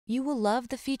You will love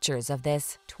the features of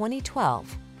this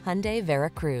 2012 Hyundai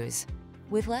Veracruz.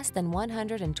 With less than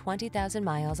 120,000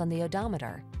 miles on the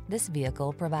odometer, this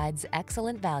vehicle provides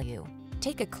excellent value.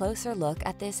 Take a closer look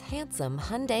at this handsome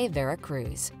Hyundai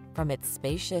Veracruz. From its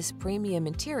spacious premium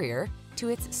interior to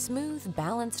its smooth,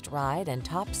 balanced ride and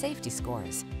top safety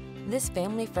scores, this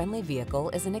family-friendly vehicle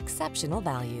is an exceptional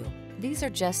value. These are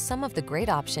just some of the great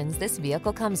options this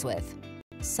vehicle comes with: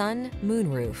 sun,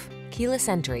 moonroof, keyless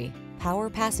entry,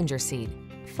 power passenger seat,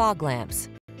 fog lamps,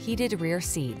 heated rear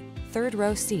seat, third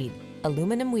row seat,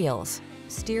 aluminum wheels,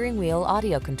 steering wheel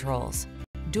audio controls,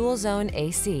 dual zone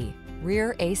AC,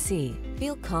 rear AC.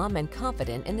 Feel calm and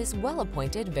confident in this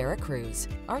well-appointed Veracruz.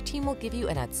 Our team will give you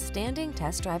an outstanding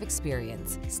test drive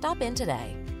experience. Stop in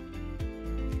today.